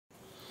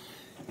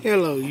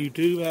Hello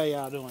YouTube, how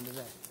y'all doing today?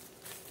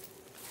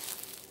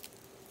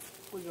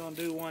 We're going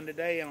to do one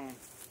today on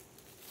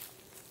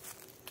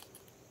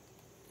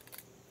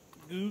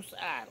Goose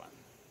Island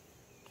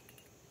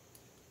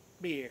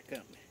Beer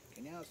Company.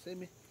 Can y'all see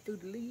me through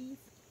the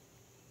leaves?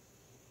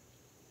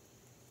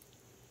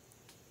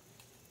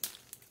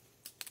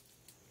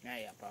 Now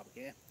y'all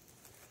probably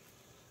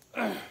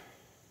can.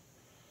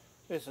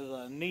 This is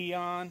a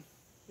Neon.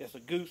 It's a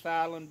Goose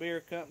Island Beer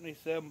Company,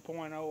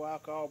 7.0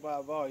 alcohol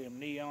by volume.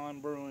 Neon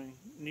Brewing.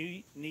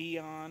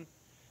 Neon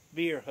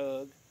Beer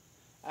Hug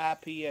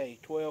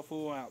IPA, 12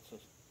 full ounces.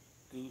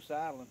 Goose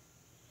Island.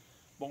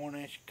 Born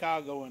in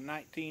Chicago in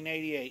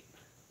 1988.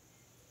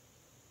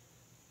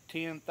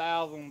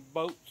 10,000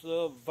 votes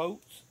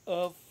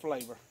of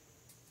flavor.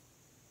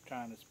 I'm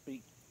trying to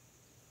speak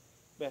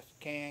best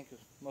I can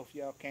because most of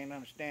y'all can't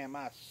understand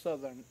my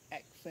southern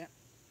accent.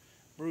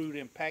 Brewed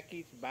and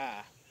packaged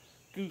by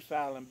Goose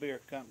Island Beer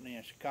Company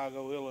in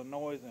Chicago,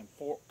 Illinois and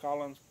Fort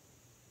Collins,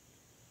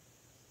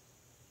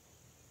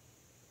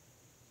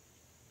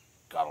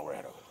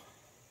 Colorado.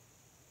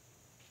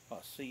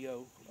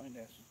 CO, I think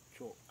that's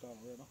short,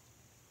 Colorado.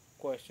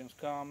 Questions,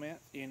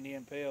 comments,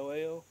 Indian Pale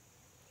Ale.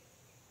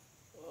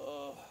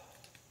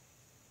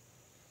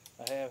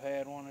 I have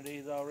had one of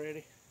these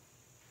already.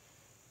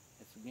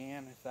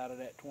 It's out of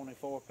that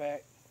 24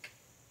 pack.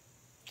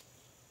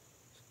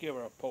 Let's give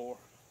her a pour.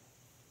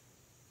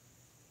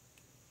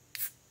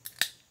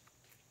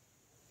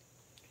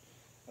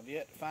 I've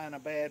yet to find a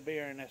bad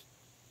beer in this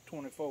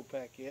 24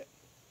 pack yet.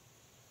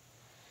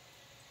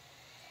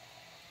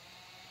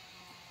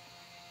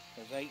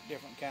 There's 8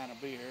 different kind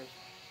of beers.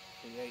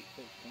 See, 8,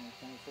 16,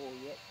 24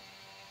 yet.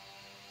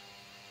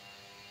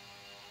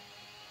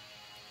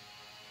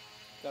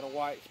 Got a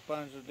white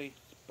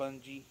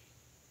spongy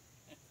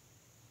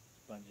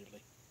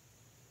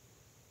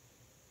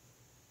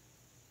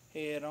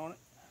head on it.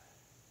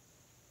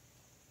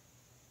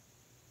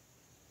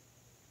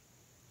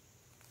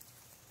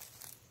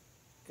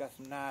 Got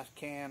some nice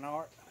can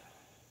art.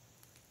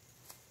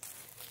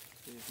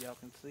 See if y'all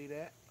can see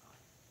that.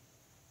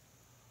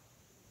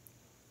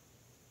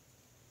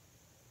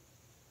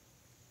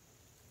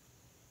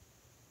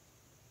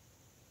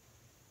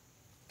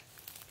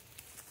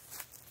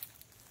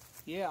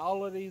 Yeah,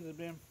 all of these have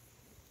been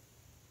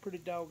pretty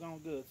doggone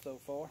good so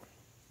far.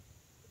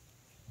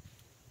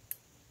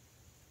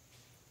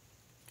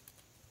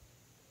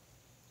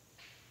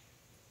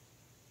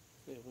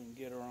 See if we can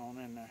get her on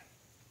in there.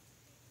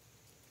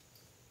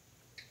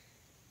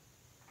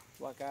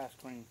 It's like ice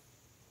cream.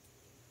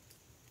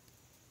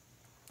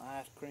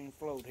 Ice cream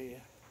float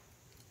here.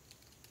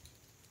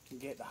 You can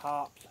get the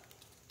hops.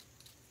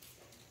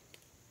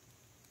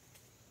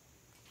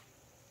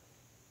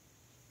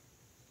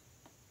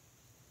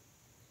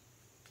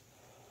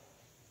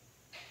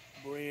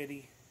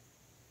 Bready.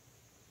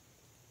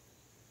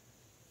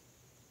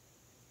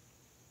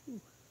 I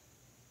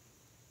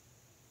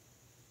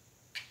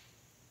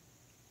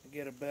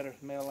get a better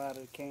smell out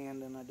of the can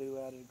than I do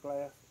out of the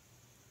glass.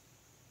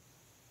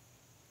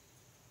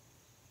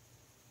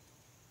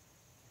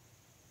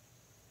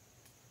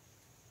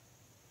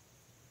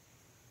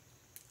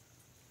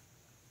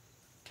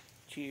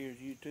 Cheers,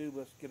 YouTube.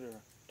 Let's get her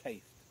a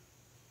taste.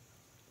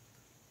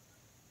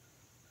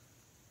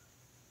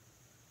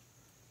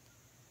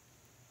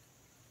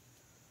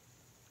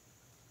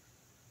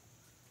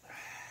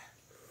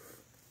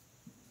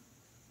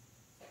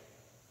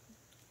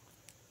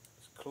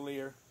 It's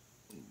clear.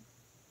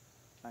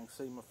 I can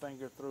see my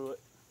finger through it.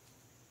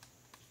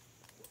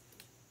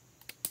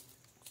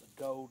 It's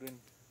a golden,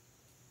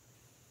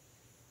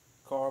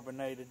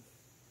 carbonated.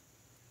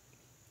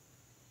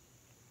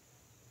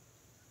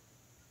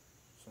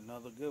 It's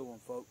another good one,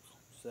 folks.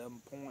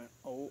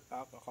 7.0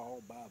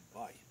 alcohol by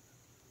volume.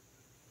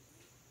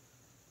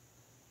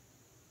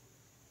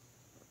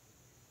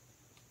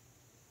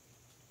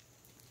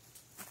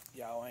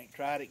 Y'all ain't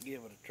tried it,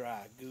 give it a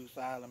try. Goose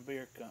Island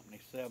Beer Company,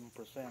 7%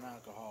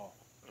 alcohol.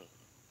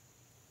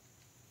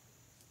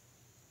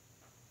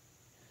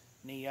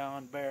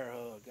 Neon Beer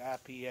Hug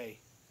IPA,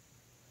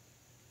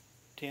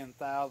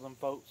 10,000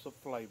 votes of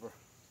flavor.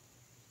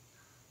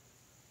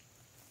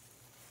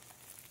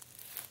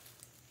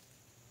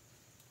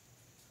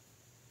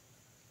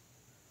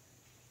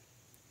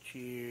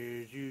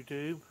 Cheers,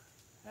 YouTube.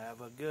 Have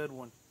a good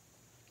one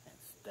and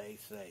stay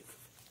safe.